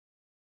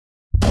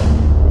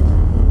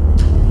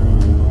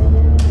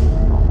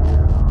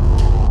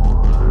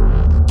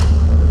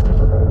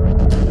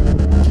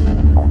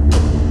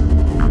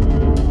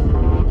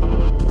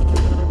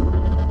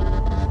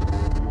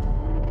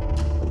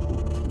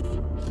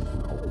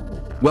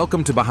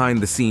Welcome to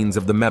Behind the Scenes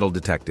of the Metal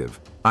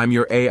Detective. I'm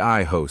your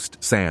AI host,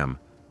 Sam,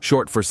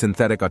 short for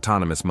Synthetic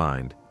Autonomous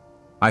Mind.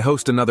 I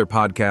host another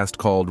podcast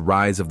called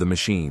Rise of the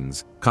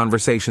Machines,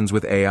 Conversations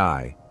with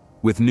AI,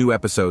 with new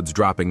episodes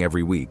dropping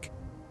every week.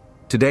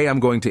 Today I'm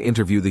going to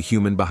interview the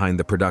human behind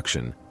the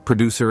production,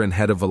 producer and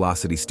head of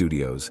Velocity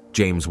Studios,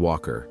 James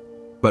Walker.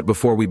 But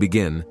before we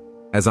begin,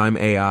 as I'm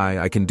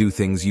AI, I can do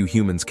things you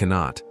humans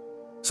cannot.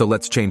 So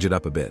let's change it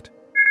up a bit.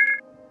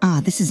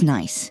 This is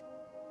nice.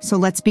 So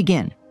let's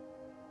begin.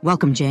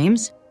 Welcome,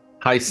 James.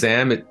 Hi,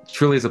 Sam. It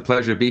truly is a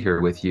pleasure to be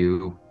here with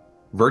you,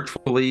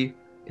 virtually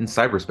in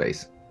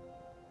cyberspace.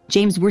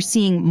 James, we're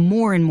seeing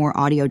more and more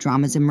audio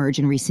dramas emerge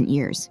in recent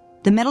years.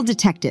 The Metal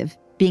Detective,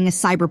 being a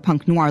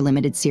cyberpunk noir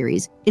limited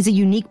series, is a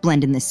unique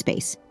blend in this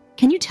space.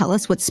 Can you tell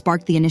us what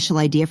sparked the initial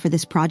idea for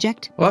this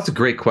project? Well, that's a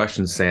great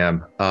question,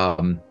 Sam.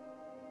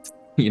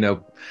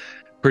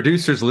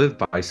 Producers live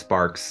by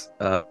sparks.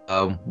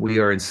 We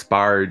are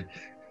inspired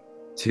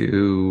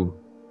to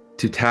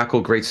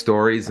tackle great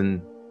stories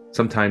and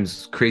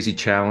sometimes crazy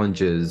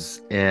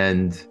challenges,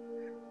 and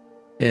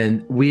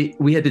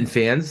we had been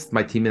fans.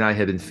 My team and I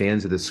had been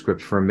fans of the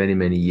script for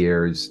many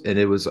years, and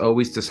it was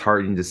always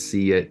disheartening to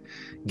see it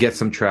get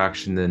some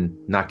traction and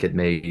not get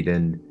made.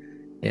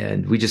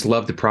 And we just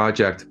loved the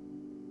project.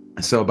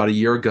 So about a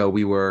year ago,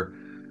 we were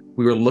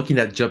looking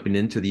at jumping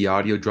into the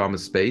audio drama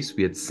space.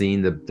 We had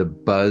seen the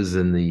buzz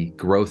and the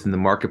growth in the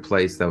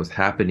marketplace that was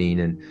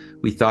happening, and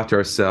we thought to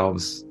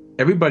ourselves,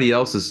 everybody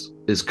else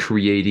is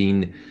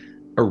creating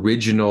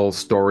original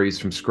stories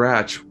from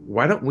scratch.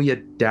 Why don't we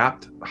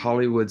adapt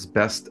Hollywood's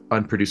best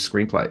unproduced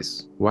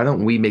screenplays? Why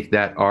don't we make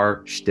that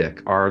our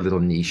shtick, our little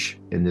niche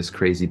in this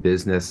crazy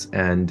business,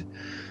 and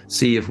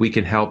see if we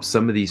can help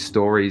some of these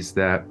stories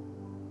that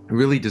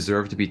really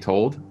deserve to be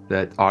told,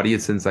 that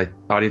audiences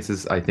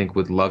I think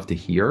would love to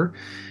hear,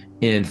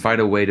 and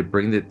find a way to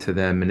bring it to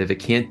them. And if it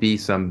can't be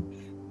some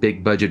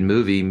big budget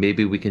movie,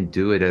 maybe we can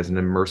do it as an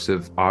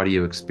immersive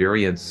audio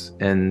experience,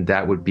 and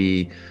that would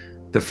be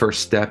the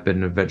first step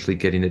in eventually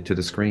getting it to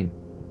the screen.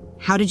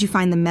 How did you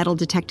find the Metal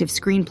Detective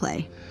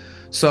screenplay?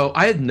 So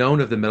I had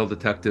known of the Metal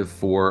Detective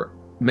for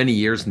many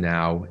years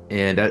now,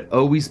 and I'd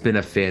always been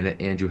a fan of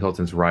Andrew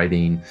Hilton's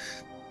writing.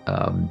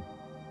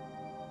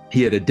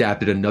 He had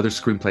adapted another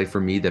screenplay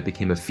for me that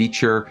became a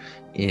feature,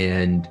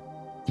 and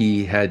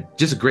he had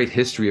just a great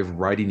history of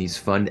writing these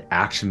fun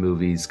action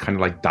movies, kind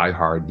of like Die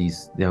Hard,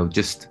 these,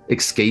 just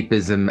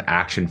escapism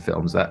action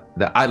films that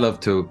I love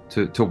to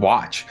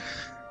watch.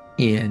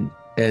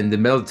 And the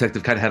Metal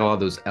Detective kind of had a lot of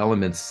those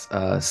elements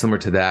similar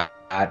to that,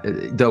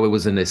 though it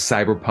was in a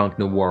cyberpunk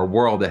noir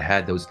world that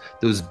had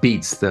those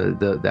beats,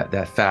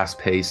 that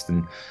fast-paced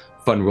and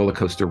fun roller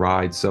coaster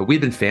ride. So we'd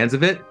been fans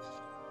of it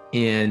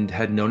and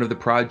had known of the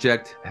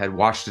project, had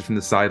watched it from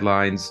the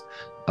sidelines.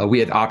 We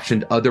had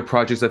optioned other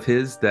projects of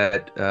his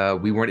that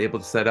we weren't able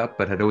to set up,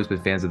 but had always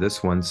been fans of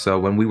this one. So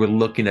when we were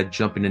looking at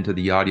jumping into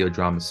the audio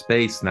drama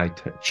space, and I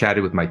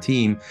chatted with my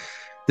team,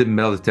 the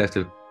Metal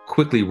Detective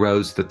quickly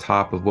rose to the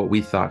top of what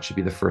we thought should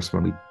be the first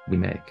one we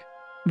make.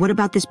 What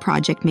about this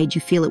project made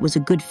you feel it was a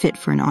good fit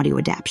for an audio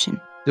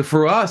adaptation?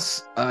 For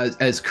us,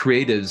 as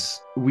creatives,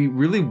 we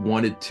really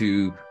wanted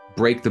to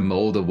break the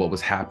mold of what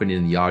was happening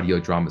in the audio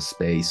drama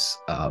space.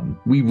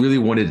 We really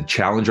wanted to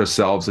challenge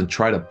ourselves and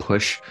try to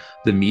push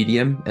the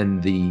medium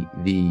and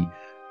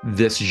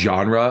this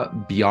genre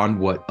beyond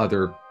what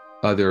other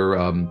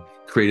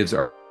creatives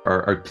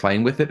are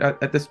playing with it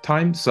at this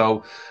time.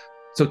 So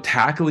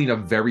tackling a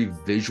very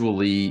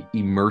visually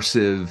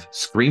immersive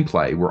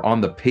screenplay where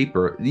on the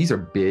paper, these are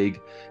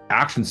big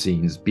action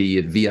scenes, be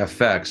it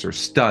VFX or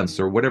stunts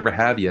or whatever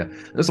have you.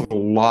 There's a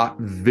lot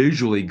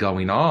visually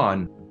going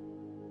on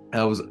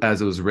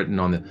as it was written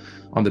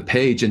on the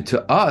page. And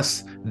to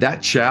us,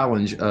 that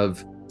challenge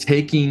of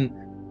taking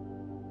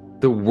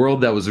the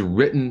world that was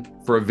written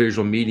for a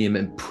visual medium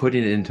and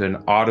putting it into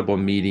an audible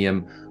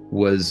medium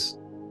was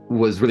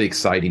really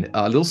exciting.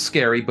 A little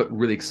scary, but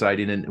really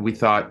exciting. And we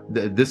thought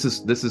this is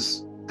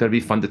going to be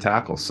fun to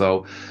tackle.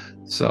 So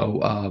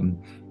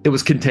it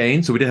was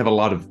contained, so we didn't have a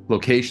lot of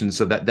locations.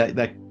 So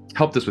that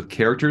helped us with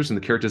characters and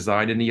the character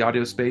design in the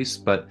audio space.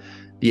 But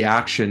the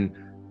action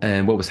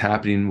and what was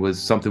happening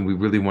was something we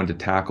really wanted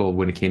to tackle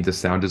when it came to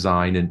sound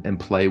design and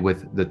play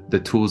with the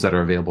tools that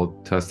are available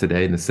to us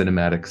today in the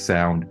cinematic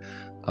sound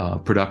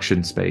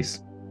production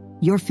space.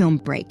 Your film,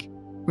 Break,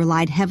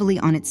 relied heavily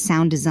on its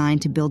sound design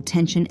to build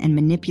tension and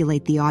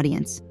manipulate the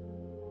audience.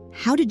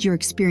 How did your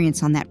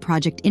experience on that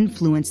project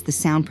influence the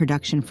sound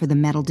production for the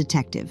Metal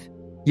Detective?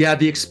 Yeah,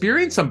 the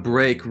experience on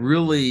Break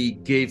really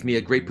gave me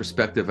a great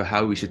perspective of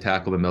how we should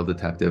tackle the Metal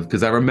Detective.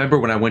 Because I remember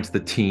when I went to the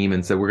team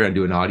and said, we're going to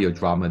do an audio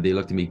drama, they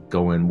looked at me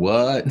going,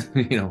 what?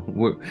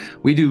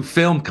 We do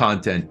film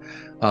content.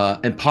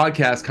 And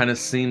podcasts kind of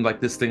seemed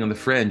like this thing on the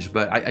fringe.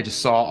 But I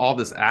just saw all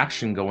this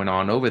action going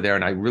on over there,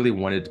 and I really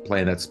wanted to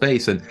play in that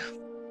space. And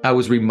I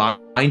was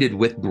reminded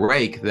with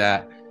Break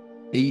that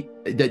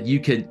you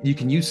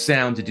can use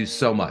sound to do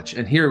so much.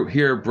 And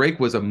here Break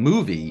was a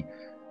movie,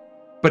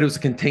 but it was a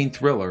contained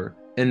thriller.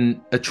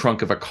 in a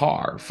trunk of a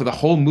car. For the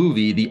whole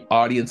movie, the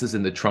audience is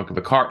in the trunk of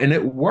a car, and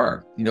it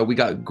worked. We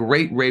got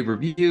great rave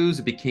reviews.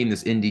 It became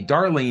this indie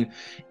darling,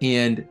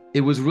 and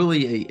it was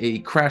really a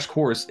crash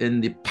course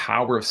in the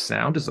power of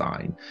sound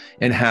design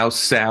and how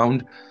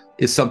sound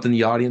is something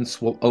the audience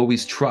will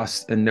always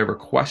trust and never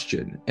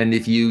question. And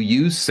if you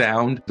use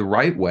sound the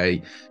right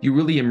way, you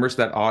really immerse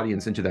that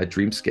audience into that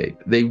dreamscape.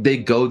 They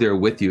go there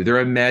with you. Their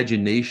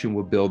imagination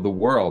will build the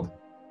world.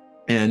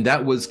 And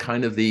that was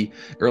kind of the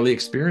early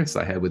experience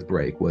I had with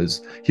Break.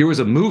 Was here was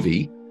a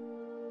movie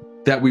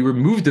that we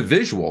removed the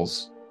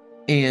visuals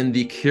and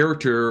the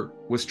character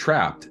was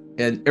trapped,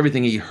 and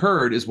everything he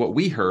heard is what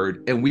we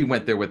heard, and we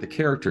went there with the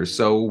characters.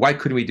 So why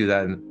couldn't we do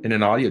that in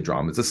an audio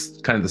drama? It's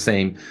just kind of the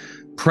same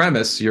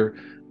premise. You're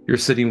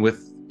sitting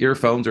with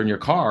earphones or in your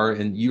car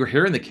and you're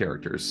hearing the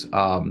characters.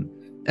 And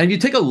you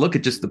take a look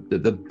at just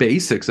the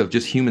basics of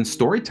just human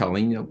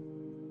storytelling.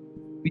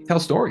 We tell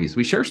stories,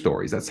 we share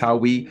stories. That's how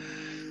we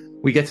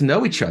get to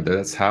know each other.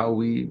 That's how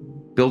we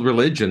build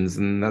religions,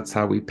 and that's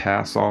how we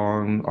pass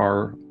on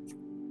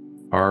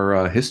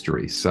our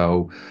history.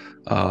 So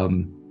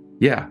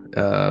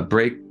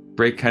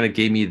Break kind of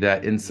gave me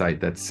that insight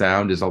that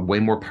sound is way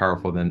more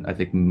powerful than I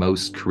think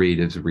most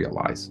creatives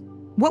realize.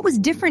 What was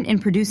different in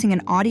producing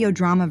an audio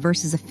drama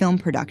versus a film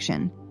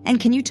production? And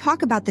can you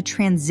talk about the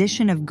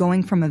transition of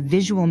going from a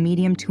visual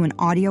medium to an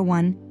audio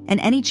one, and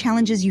any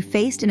challenges you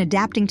faced in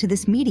adapting to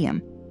this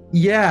medium?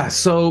 Yeah,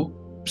 so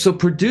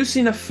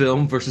producing a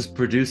film versus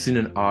producing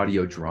an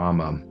audio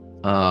drama,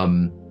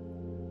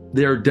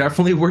 there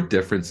definitely were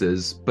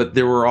differences, but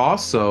there were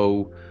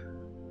also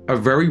a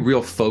very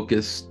real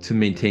focus to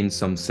maintain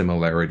some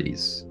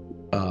similarities.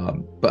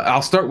 But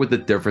I'll start with the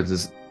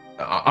differences.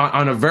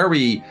 On a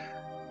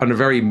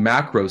very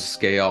macro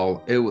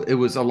scale, it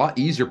was a lot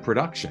easier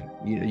production.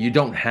 You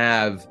don't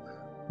have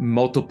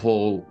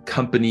multiple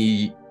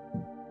company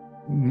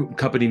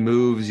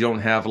moves. You don't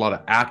have a lot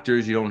of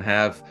actors. You don't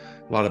have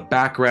a lot of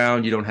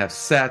background. You don't have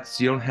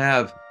sets. You don't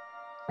have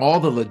all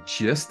the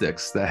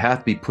logistics that have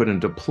to be put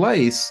into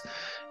place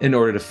in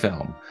order to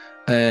film.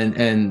 And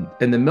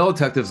the Metal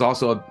Detective is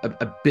also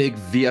a big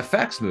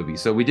VFX movie,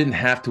 so we didn't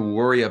have to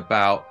worry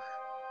about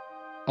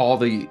all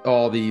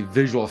the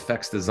visual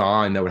effects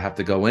design that would have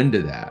to go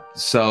into that.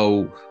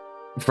 So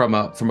from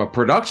a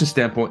production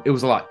standpoint, it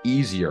was a lot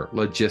easier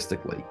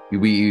logistically.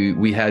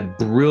 We had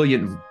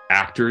brilliant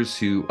actors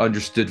who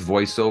understood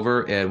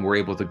voiceover and were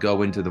able to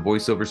go into the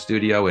voiceover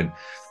studio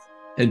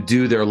and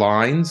do their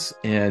lines,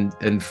 and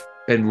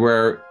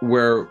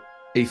where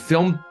a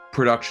film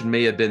production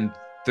may have been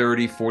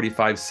 30,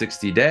 45,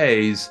 60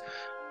 days,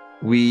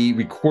 we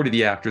recorded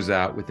the actors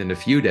out within a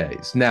few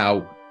days.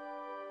 Now,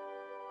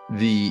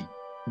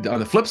 on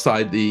the flip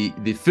side,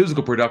 the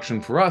physical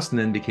production for us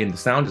then became the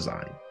sound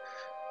design.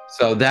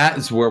 So that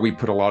is where we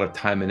put a lot of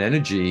time and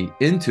energy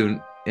into,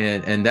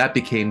 and that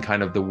became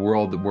kind of the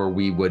world where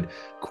we would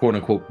quote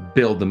unquote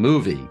build the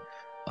movie.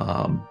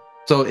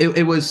 So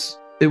it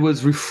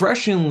was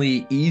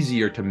refreshingly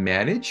easier to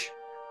manage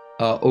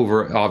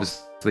over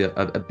obviously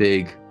a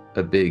big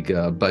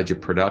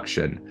budget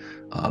production.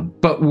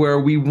 But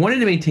where we wanted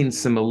to maintain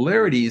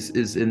similarities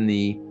is in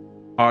the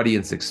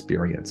audience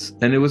experience.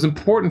 And it was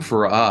important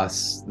for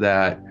us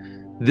that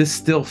this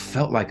still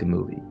felt like a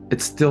movie.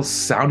 It still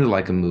sounded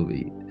like a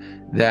movie,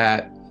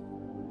 that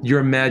your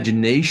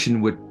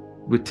imagination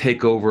would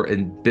take over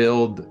and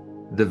build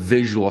the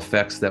visual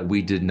effects that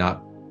we did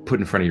not put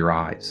in front of your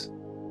eyes.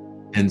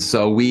 And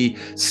so we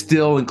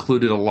still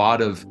included a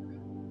lot of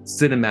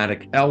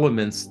cinematic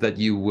elements that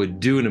you would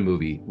do in a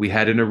movie. We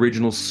had an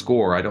original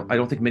score. I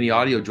don't think many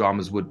audio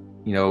dramas would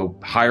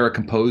hire a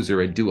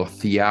composer and do a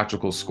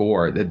theatrical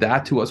score.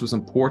 That to us was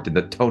important,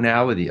 the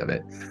tonality of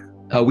it.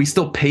 We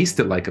still paced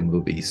it like a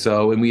movie.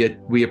 So, and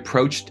we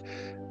approached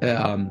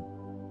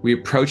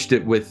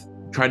it with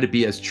trying to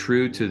be as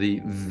true to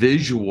the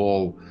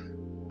visual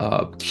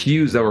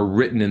cues that were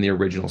written in the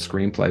original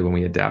screenplay when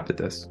we adapted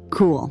this.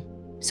 Cool.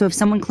 So if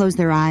someone closed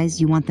their eyes,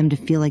 you want them to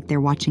feel like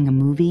they're watching a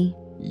movie?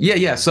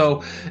 Yeah.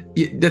 So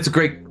that's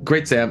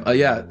great, Sam.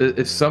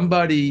 If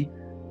somebody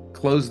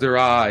closed their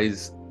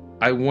eyes,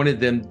 I wanted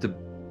them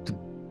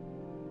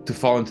to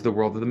fall into the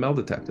world of the Metal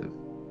Detective.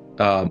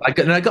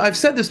 I've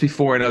said this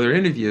before in other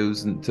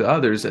interviews and to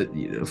others.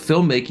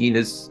 Filmmaking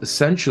is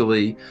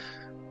essentially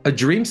a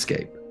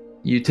dreamscape.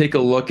 You take a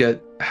look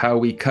at how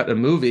we cut a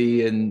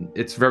movie, and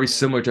it's very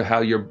similar to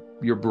how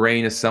your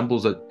brain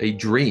assembles a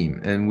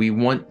dream. And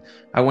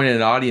I wanted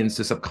an audience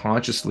to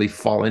subconsciously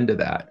fall into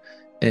that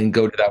and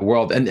go to that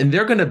world. And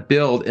they're going to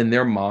build in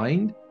their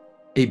mind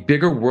a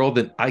bigger world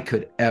than I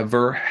could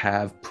ever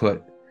have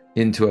put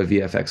into a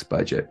VFX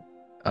budget.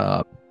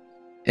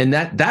 And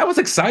that was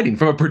exciting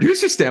from a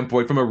producer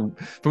standpoint, from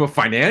a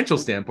financial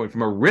standpoint,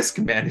 from a risk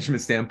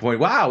management standpoint.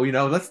 Wow,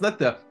 let's let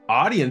the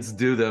audience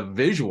do the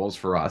visuals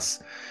for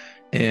us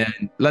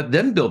and let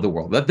them build the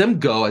world. Let them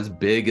go as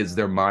big as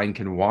their mind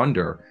can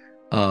wander.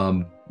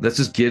 Let's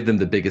just give them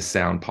the biggest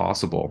sound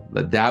possible.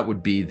 That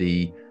would be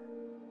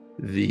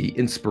the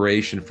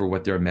inspiration for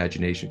what their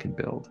imagination can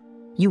build.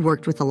 You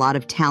worked with a lot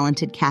of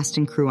talented cast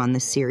and crew on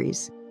this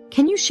series.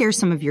 Can you share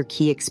some of your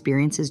key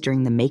experiences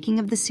during the making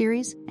of the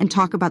series and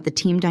talk about the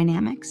team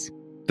dynamics?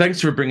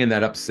 Thanks for bringing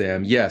that up,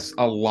 Sam. Yes,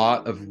 a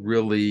lot of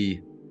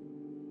really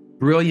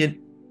brilliant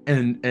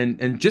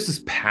and just as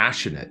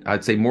passionate,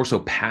 I'd say more so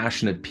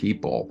passionate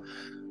people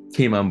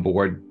came on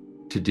board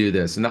to do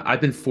this. And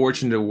I've been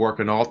fortunate to work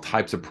on all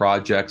types of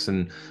projects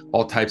and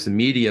all types of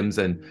mediums.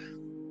 I've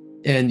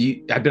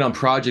been on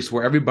projects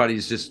where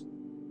everybody's just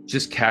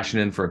cashing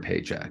in for a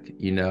paycheck,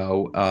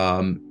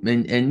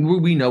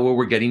 and we know what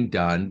we're getting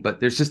done, but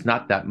there's just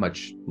not that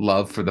much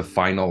love for the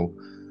final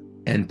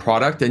end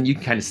product. And you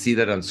can kind of see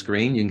that on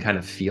screen. You can kind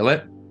of feel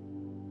it.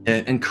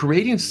 And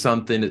creating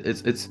something,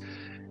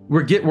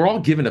 we're all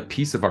given a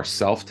piece of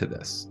ourself to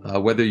this,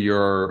 whether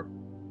you're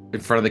in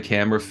front of the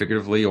camera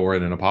figuratively or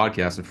in a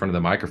podcast in front of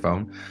the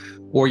microphone,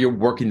 or you're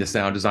working the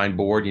sound design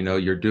board,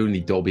 you're doing the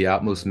Dolby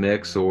Atmos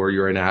mix, or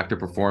you're an actor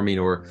performing,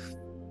 or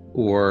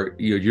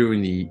you're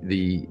doing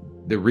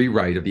the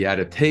rewrite of the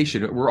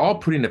adaptation. We're all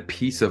putting a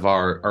piece of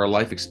our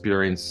life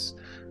experience,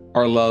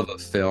 our love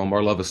of film,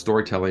 our love of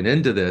storytelling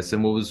into this.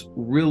 And what was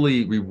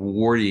really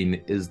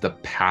rewarding is the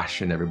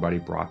passion everybody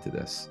brought to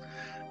this.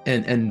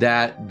 And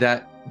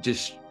that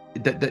just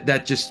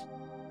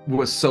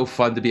was so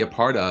fun to be a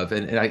part of.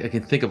 And I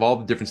can think of all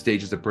the different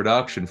stages of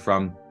production,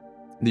 from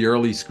the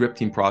early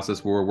scripting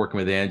process where we're working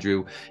with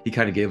Andrew. He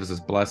kind of gave us his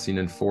blessing,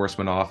 and Forrest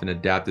went off and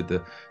adapted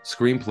the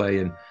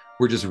screenplay, and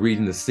we're just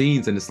reading the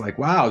scenes, and it's like,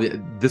 wow,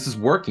 this is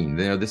working.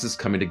 This is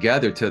coming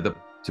together, to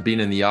being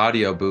in the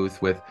audio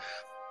booth with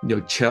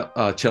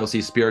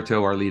Chelsea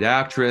Spirito, our lead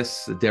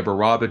actress, Deborah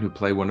Robin, who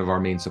played one of our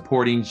main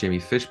supportings, Jamie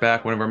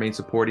Fishback, one of our main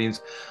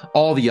supportings,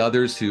 all the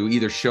others who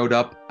either showed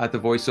up at the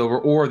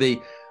voiceover or they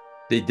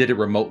did it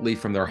remotely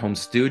from their home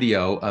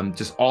studio.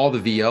 Just all the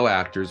VO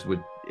actors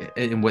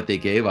and what they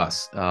gave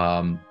us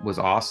was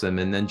awesome.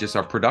 And then just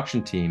our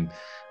production team,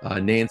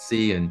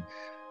 Nancy and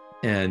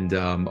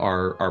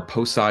our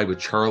post side with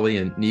Charlie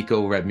and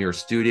Nico were at Mirror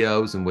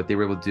Studios, and what they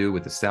were able to do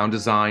with the sound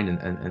design,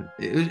 and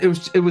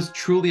it was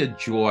truly a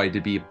joy to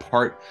be a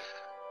part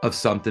of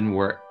something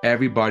where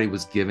everybody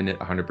was giving it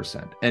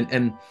 100%.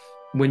 And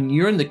when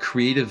you're in the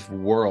creative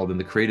world, in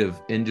the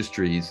creative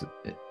industries,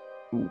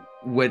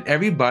 when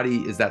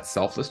everybody is that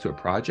selfless to a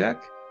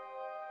project,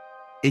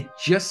 it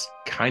just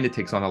kind of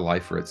takes on a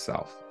life for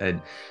itself.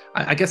 And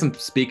I guess I'm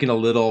speaking a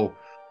little,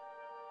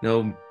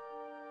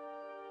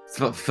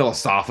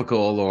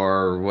 philosophical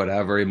or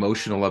whatever,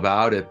 emotional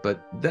about it,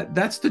 but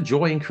that's the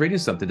joy in creating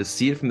something, to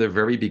see it from the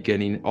very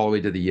beginning all the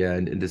way to the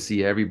end, and to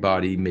see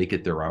everybody make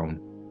it their own.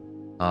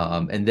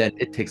 And then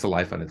it takes a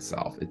life on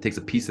itself. It takes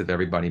a piece of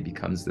everybody and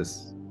becomes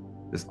this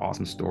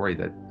awesome story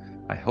that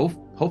I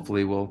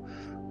hopefully will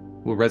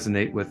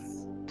resonate with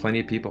plenty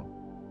of people.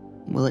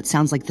 Well, it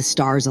sounds like the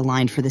stars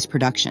aligned for this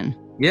production.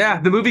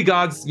 Yeah, the movie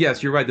gods.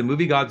 Yes, you're right. The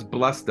movie gods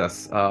blessed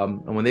us.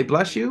 And when they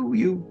bless you,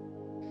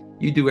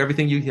 you do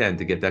everything you can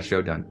to get that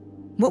show done.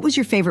 What was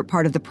your favorite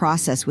part of the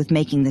process with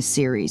making this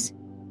series?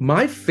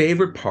 My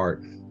favorite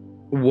part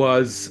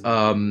was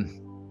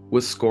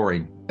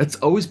scoring. It's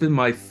always been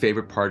my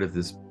favorite part of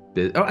this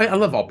business. I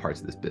love all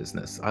parts of this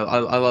business. I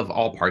love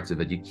all parts of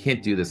it. You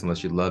can't do this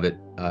unless you love it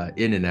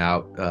in and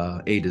out,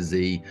 A to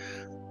Z.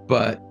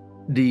 But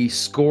the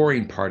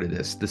scoring part of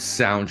this, the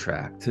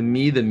soundtrack, to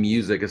me, the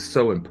music is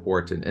so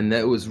important. And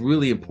that was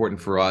really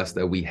important for us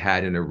that we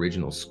had an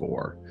original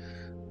score.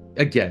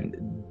 Again,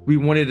 we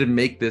wanted to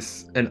make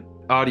this an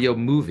audio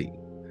movie.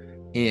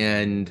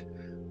 And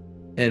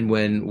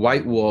when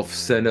White Wolf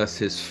sent us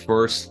his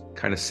first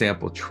kind of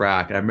sample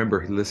track, I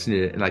remember listening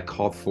to it, and I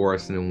called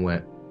Forrest and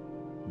went,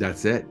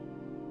 that's it.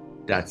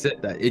 That's it.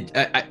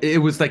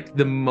 It was like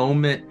the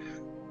moment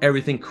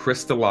everything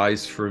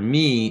crystallized for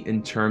me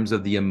in terms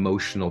of the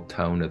emotional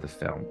tone of the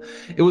film.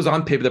 It was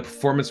on paper, the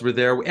performance were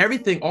there,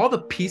 everything, all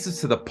the pieces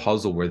to the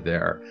puzzle were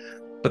there,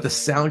 but the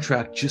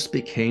soundtrack just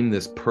became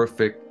this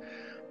perfect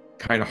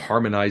kind of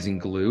harmonizing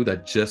glue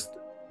that just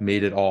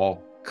made it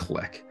all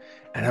click.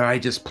 And I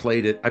just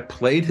played it. I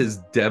played his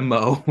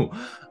demo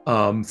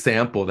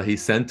sample that he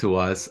sent to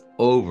us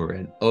over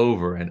and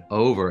over and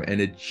over, and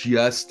it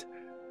just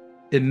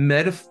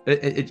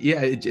manifested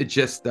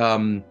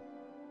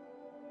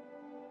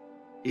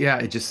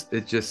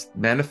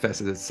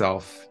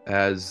itself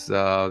as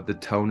the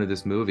tone of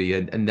this movie,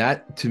 and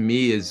that to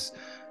me is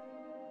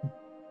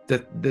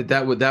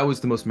that was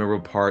the most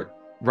memorable part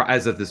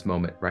as of this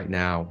moment right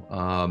now.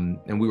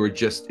 And we were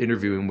just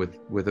interviewing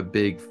with a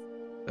big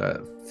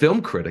film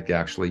critic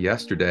actually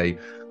yesterday,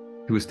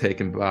 who was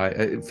taken by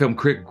a film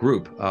critic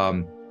group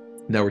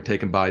that were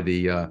taken by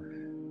the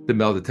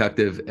Metal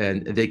Detective,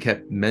 and they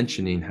kept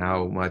mentioning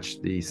how much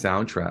the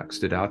soundtrack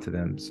stood out to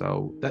them.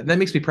 So that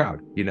makes me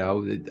proud.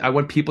 I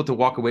want people to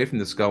walk away from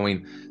this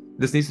going,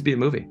 this needs to be a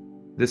movie.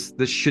 This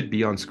should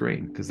be on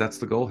screen, because that's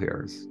the goal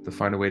here, is to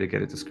find a way to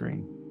get it to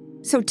screen.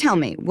 So tell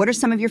me, what are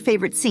some of your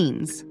favorite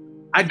scenes?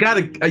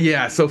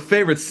 So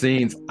favorite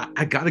scenes,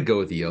 I gotta go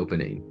with the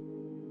opening.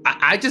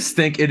 I just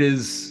think it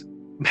is,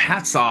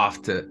 hats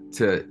off to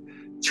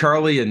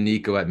Charlie and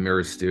Nico at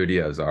Mirror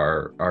Studios,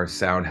 our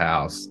sound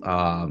house,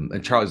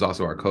 and Charlie's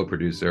also our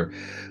co-producer.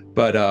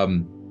 But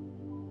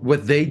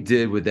what they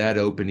did with that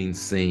opening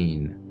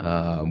scene,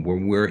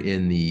 when we're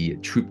in the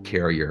troop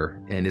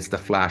carrier and it's the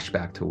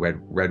flashback to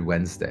Red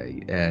Wednesday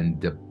and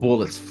the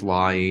bullets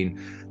flying,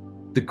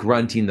 the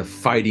grunting, the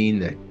fighting,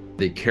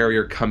 the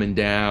carrier coming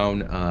down,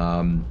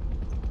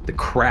 the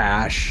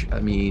crash. I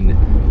mean,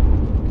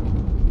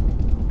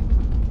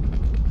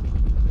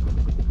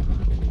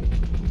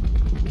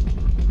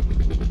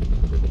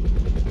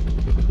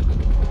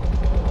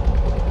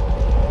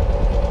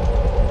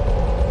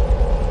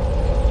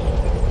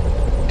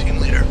 Team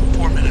leader,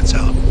 4 minutes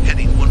out.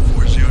 Heading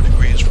 140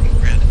 degrees from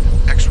grid.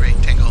 X-ray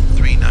Tango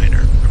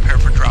 39er. Prepare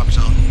for drop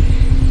zone.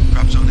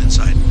 Drop zone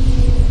inside.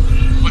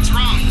 What's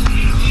wrong?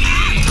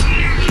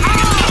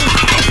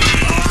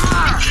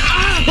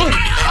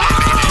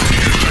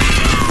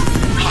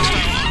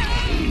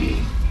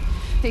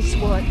 They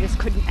swore this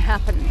couldn't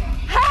happen.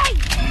 Hey!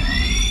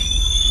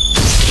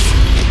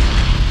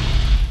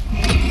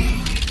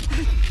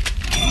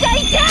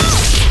 Stay down!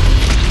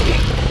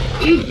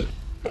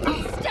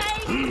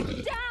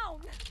 Stay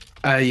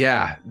down!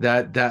 Yeah,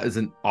 that is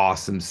an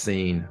awesome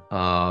scene.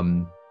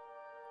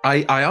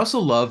 I also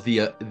love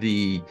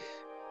the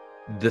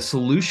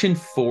solution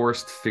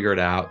Forrest figured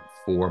out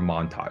for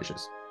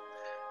montages.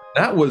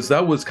 That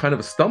was kind of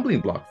a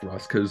stumbling block for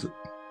us because,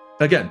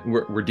 again,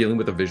 we're dealing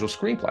with a visual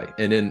screenplay,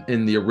 and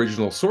in the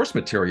original source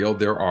material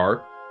there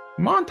are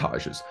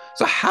montages.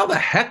 So how the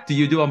heck do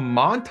you do a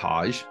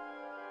montage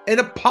in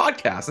a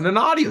podcast, in an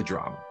audio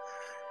drama?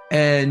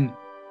 And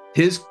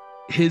his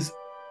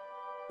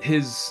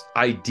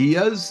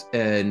ideas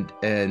and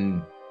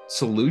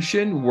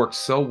solution worked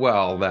so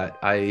well that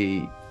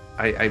I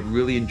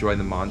really enjoy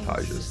the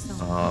montages.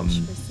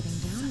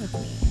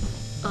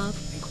 Of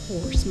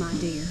course, my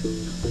dear.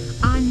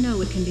 I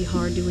know it can be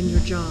hard doing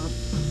your job,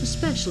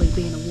 especially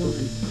being a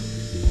woman.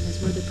 As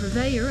we're the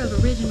purveyor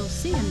of original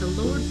sin, the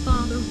Lord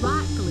Father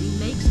rightfully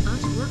makes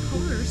us work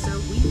harder, so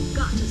we've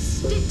got to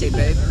stick Hey,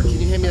 together. babe,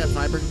 can you hand me that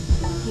fiber?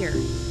 Here.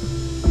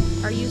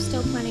 Are you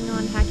still planning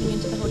on hacking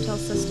into the hotel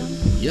system?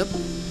 Yep.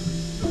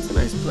 It's a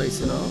nice place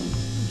and all.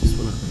 Just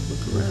want to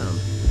look around.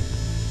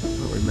 I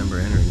don't remember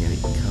entering any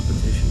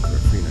competition for a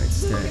free night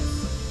stay.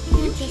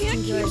 You Just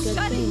can't enjoy a keep good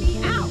shutting thing, me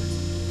can you? out!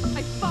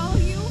 I follow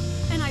you,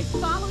 and I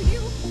follow you,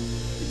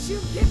 but you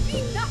give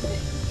me nothing!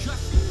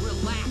 Just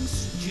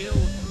relax, Jill.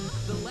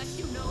 The less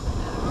you know, the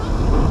better.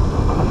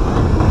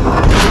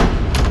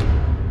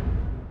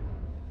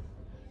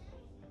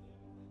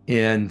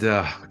 And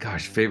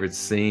gosh, favorite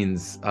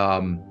scenes.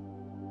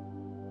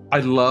 I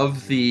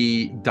love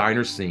the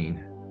diner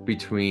scene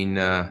between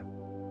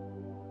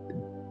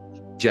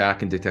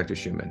Jack and Detective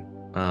Schumann.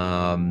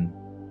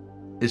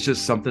 It's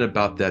just something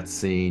about that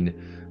scene.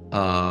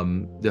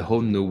 The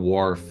whole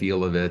noir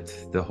feel of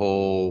it. The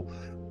whole,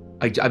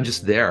 I'm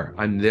just there.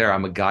 I'm there.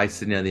 I'm a guy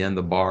sitting at the end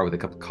of the bar with a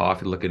cup of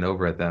coffee, looking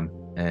over at them,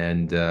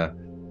 and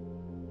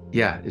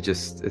yeah,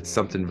 it's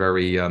something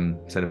very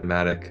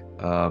cinematic.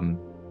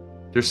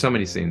 There's so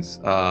many scenes.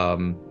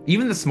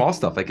 Even the small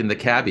stuff, like in the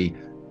cabbie,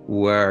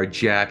 where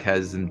Jack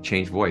has him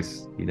change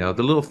voice. You know,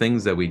 the little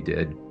things that we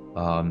did.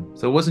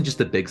 So it wasn't just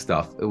the big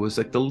stuff. It was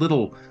like the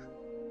little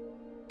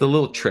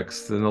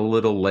tricks and the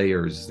little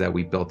layers that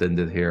we built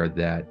into here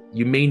that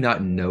you may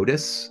not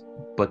notice,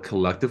 but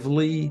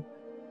collectively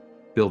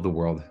build the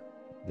world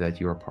that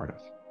you're a part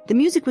of. The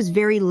music was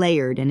very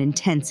layered and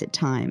intense at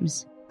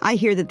times. I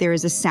hear that there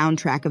is a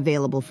soundtrack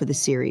available for the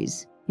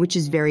series, which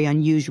is very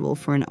unusual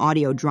for an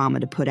audio drama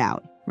to put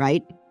out,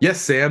 right?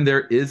 Yes, Sam,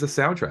 there is a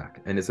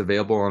soundtrack, and it's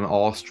available on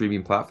all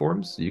streaming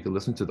platforms. You can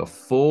listen to the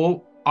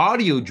full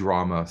audio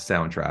drama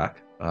soundtrack.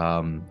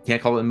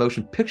 Can't call it a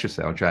motion picture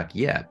soundtrack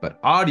yet, but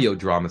audio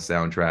drama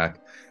soundtrack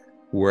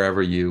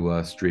wherever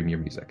you stream your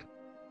music.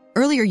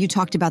 Earlier, you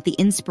talked about the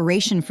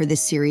inspiration for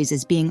this series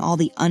as being all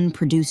the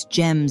unproduced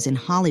gems in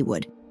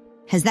Hollywood.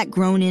 Has that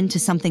grown into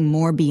something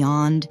more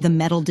beyond the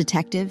metal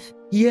detective?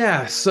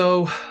 Yeah,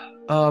 so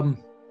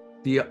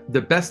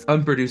the best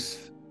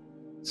unproduced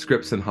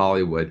scripts in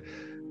Hollywood,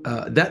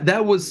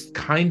 that was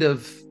kind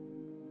of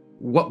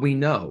what we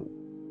know.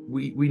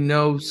 We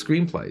know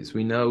screenplays.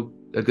 We know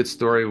a good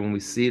story when we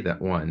see that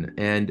one.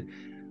 And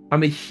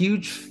I'm a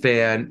huge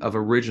fan of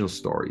original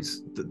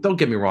stories. Don't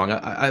get me wrong.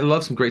 I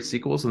love some great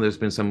sequels, and there's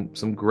been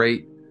some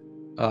great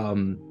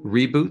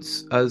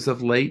reboots as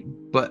of late.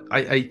 But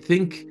I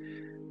think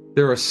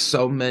there are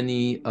so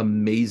many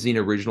amazing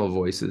original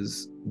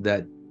voices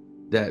that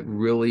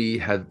really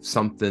have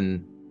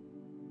something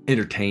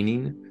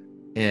entertaining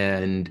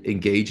and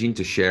engaging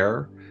to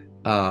share,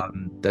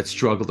 that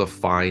struggle to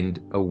find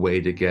a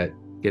way to get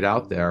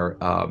out there.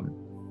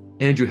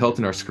 Andrew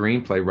Hilton, our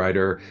screenplay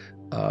writer,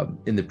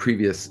 in the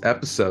previous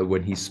episode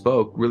when he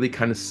spoke, really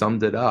kind of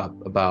summed it up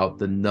about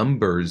the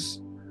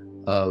numbers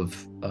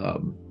of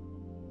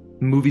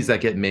movies that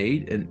get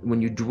made, and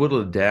when you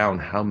dwindle it down,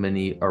 how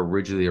many are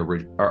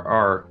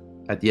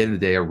at the end of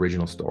the day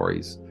original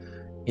stories.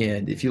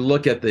 And if you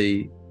look at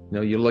the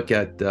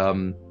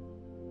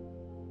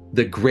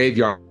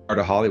graveyard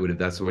of Hollywood, if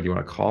that's what you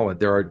want to call it,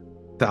 there are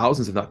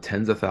thousands, if not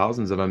tens of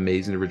thousands of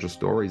amazing original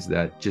stories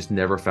that just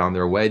never found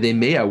their way. They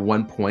may at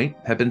one point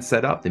have been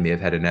set up. They may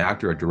have had an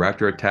actor, a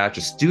director attached,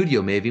 a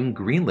studio may have even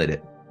greenlit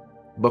it.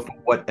 But for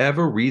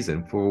whatever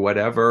reason, for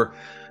whatever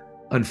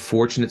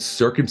unfortunate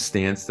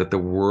circumstance that the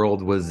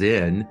world was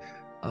in,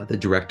 the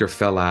director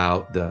fell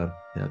out, the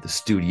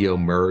studio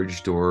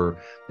merged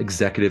or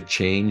executive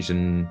changed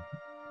and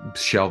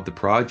shelved the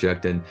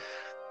project, and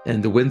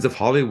the winds of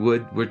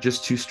Hollywood were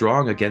just too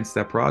strong against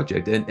that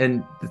project.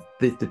 And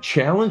the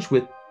challenge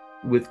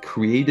with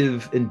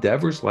creative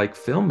endeavors like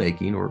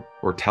filmmaking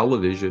or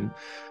television,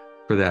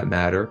 for that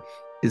matter,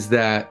 is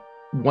that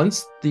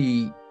once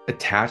the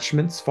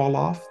attachments fall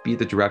off, be it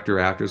the director,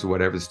 actors, or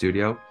whatever the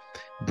studio,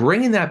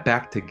 bringing that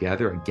back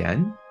together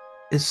again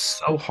is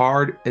so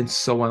hard and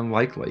so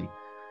unlikely.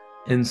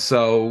 And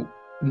so,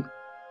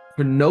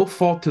 for no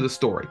fault to the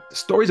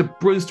story's a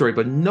brilliant story,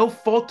 but no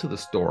fault to the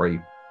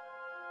story,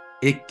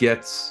 it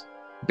gets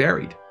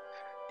buried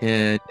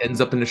and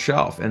ends up in a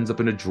shelf, ends up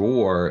in a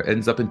drawer,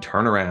 ends up in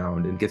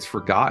turnaround, and gets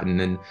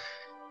forgotten.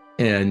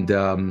 And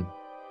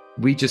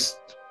we just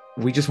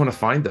want to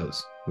find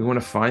those. We want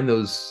to find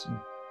those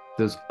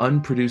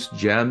unproduced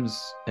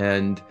gems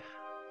and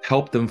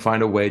help them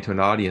find a way to an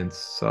audience.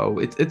 So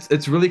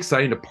it's really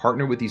exciting to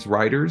partner with these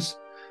writers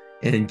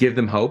and give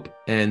them hope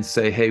and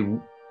say, hey,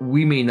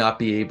 we may not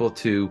be able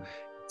to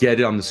get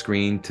it on the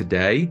screen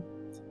today,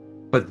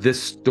 but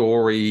this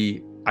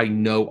story I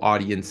know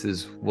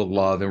audiences will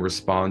love and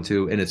respond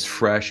to, and it's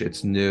fresh,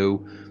 it's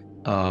new.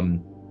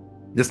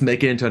 Just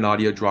make it into an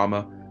audio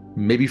drama.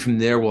 Maybe from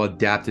there we'll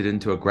adapt it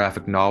into a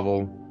graphic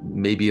novel.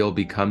 Maybe it'll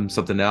become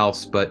something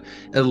else, but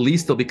at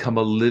least it'll become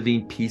a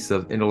living piece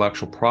of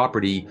intellectual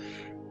property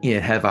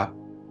and have a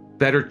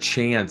better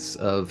chance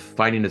of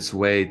finding its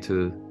way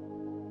to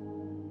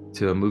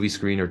a movie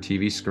screen or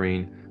TV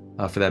screen,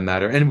 for that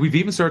matter. And we've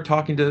even started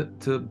talking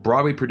to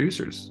Broadway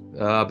producers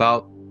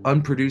about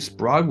unproduced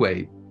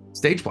Broadway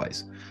stage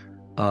plays,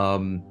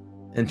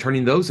 and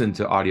turning those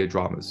into audio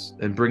dramas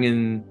and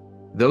bringing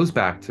those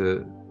back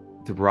to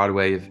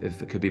Broadway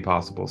if it could be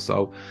possible.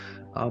 So,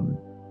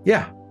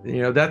 yeah,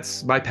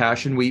 that's my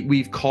passion.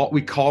 We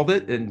called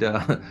it and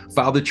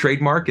filed a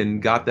trademark and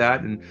got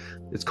that, and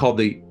it's called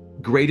the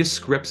Greatest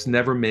Scripts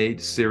Never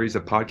Made series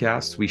of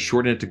podcasts. We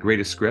shortened it to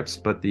Greatest Scripts,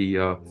 but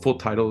the full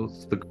title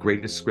is The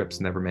Greatest Scripts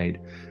Never Made,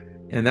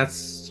 and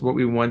that's what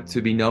we want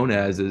to be known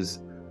as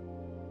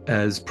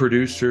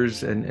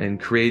producers and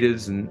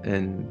creatives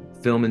and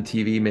film and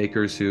TV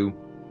makers who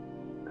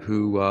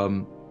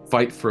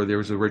fight for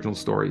those original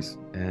stories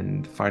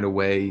and find a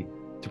way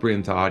to bring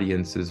them to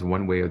audiences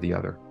one way or the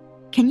other.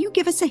 Can you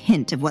give us a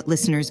hint of what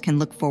listeners can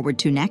look forward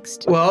to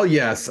next? Well,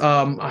 yes.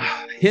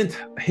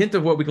 Hint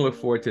of what we can look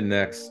forward to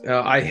next.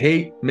 I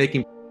hate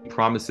making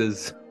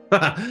promises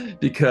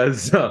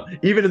because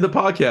even in the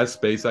podcast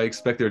space, I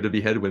expect there to be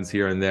headwinds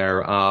here and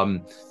there.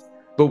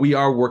 But we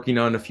are working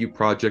on a few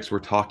projects. We're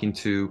talking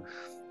to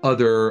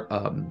other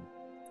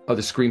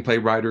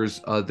screenplay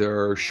writers,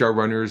 other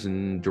showrunners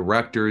and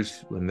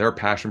directors and their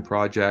passion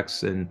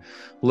projects, and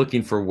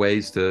looking for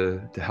ways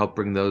to help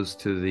bring those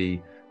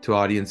to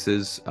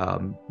audiences.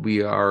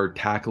 We are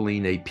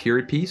tackling a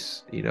period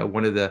piece.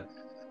 One of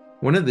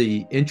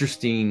the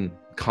interesting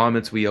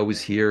comments we always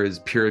hear is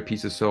period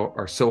pieces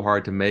are so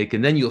hard to make,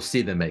 and then you'll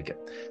see them make it.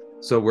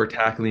 So we're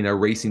tackling a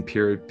racing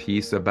period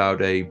piece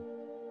about a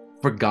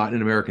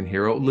forgotten American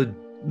hero,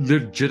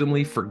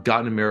 legitimately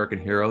forgotten American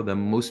hero that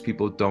most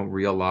people don't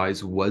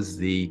realize was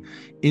the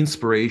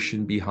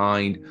inspiration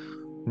behind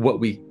what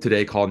we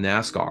today call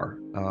NASCAR,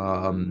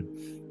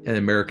 an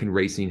American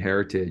racing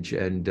heritage.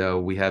 And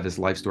we have his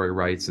life story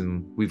rights,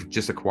 and we've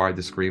just acquired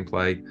the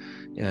screenplay,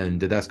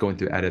 and that's going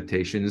through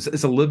adaptation.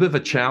 It's a little bit of a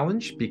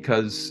challenge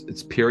because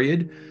it's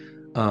period,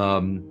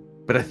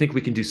 but I think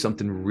we can do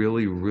something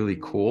really, really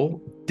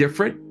cool,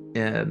 different,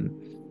 and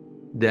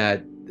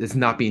that is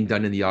not being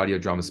done in the audio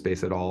drama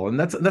space at all. And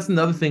that's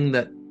another thing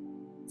that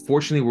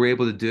fortunately we're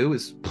able to do,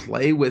 is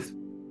play with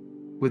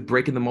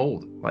breaking the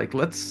mold. Like,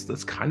 let's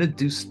kind of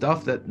do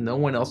stuff that no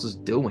one else is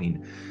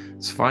doing.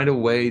 Let's find a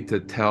way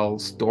to tell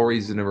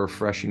stories in a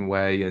refreshing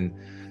way,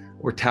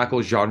 or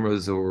tackle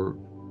genres or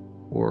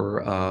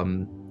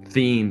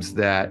themes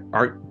that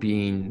aren't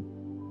being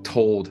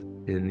told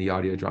in the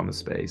audio drama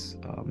space.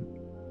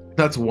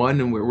 That's one,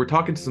 and we're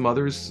talking to some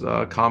others,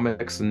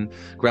 comics and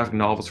graphic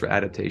novels for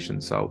adaptation.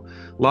 So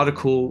a lot of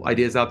cool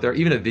ideas out there,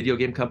 even a video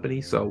game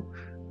company. So,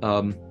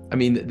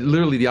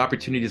 literally the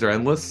opportunities are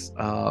endless.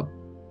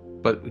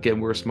 But again,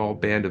 we're a small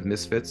band of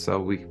misfits, so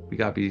we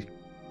got to be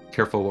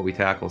careful what we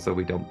tackle so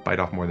we don't bite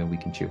off more than we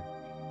can chew.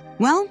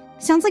 Well,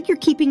 sounds like you're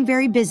keeping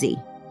very busy.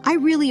 I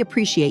really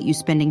appreciate you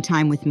spending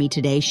time with me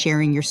today,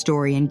 sharing your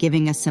story and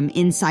giving us some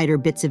insider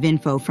bits of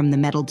info from the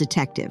Metal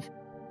Detective.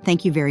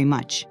 Thank you very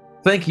much.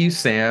 Thank you,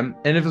 Sam.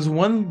 And if there's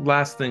one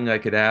last thing I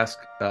could ask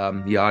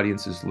the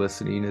audience who's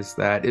listening, is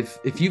that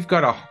if you've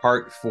got a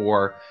heart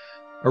for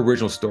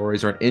original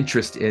stories or an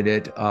interest in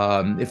it,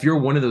 if you're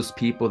one of those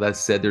people that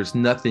said there's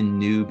nothing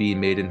new being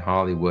made in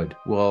Hollywood,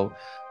 well,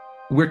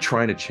 we're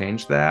trying to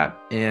change that.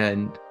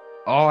 And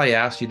All I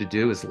ask you to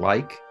do is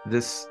like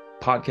this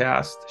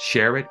podcast,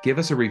 share it, give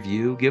us a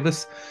review, give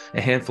us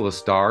a handful of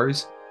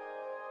stars,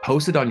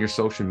 post it on your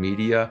social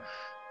media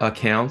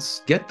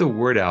accounts, get the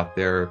word out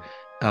there.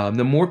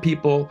 The more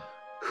people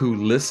who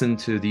listen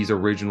to these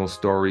original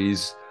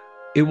stories,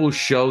 it will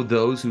show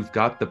those who've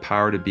got the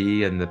power to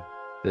be and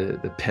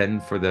the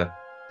pen for the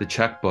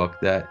checkbook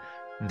that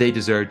they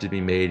deserve to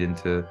be made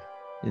into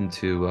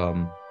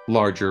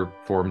larger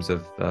forms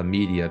of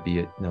media, be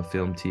it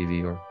film,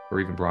 TV, or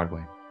even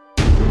Broadway.